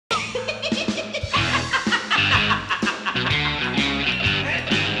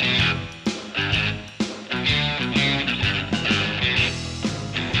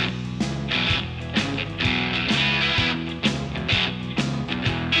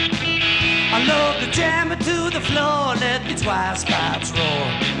I love to jam it to the floor, let the twice pipes roar.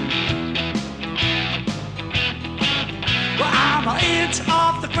 Well, I'm an inch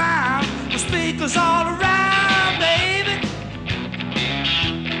off the ground, with speakers all around, baby.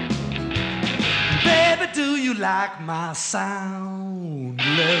 Baby, do you like my sound?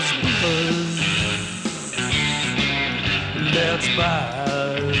 Let's buzz. Let's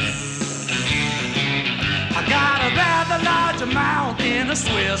buzz. I got a rather large amount in a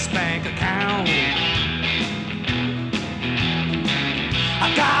Swiss bank account.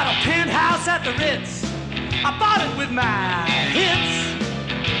 I got a penthouse at the Ritz. I bought it with my hits.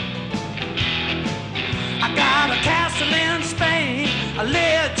 I got a castle in Spain, a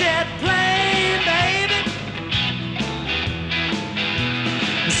Learjet plane, baby.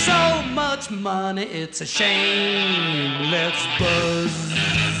 So much money, it's a shame. Let's buzz.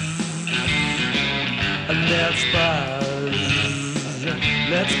 Let's buzz.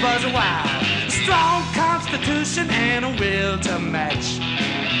 Let's buzz a while. A strong constitution and a will to match.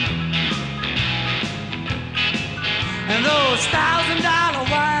 And those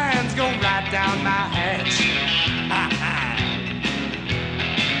 $1,000 wines go right down my hatch.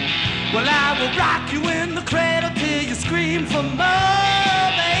 Well, I will rock you in the cradle till you scream for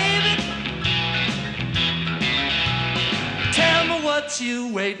more, baby. Tell me what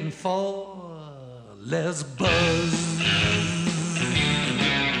you waiting for. Let's buzz.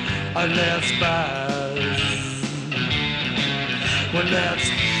 Let's buzz. Well, let's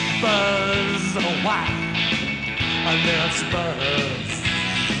buzz a while. Let's buzz.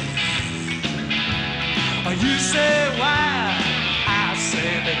 You say why? I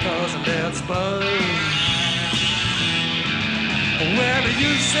say because let's buzz. Well,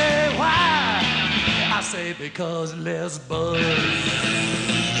 you say why? I say because let's buzz.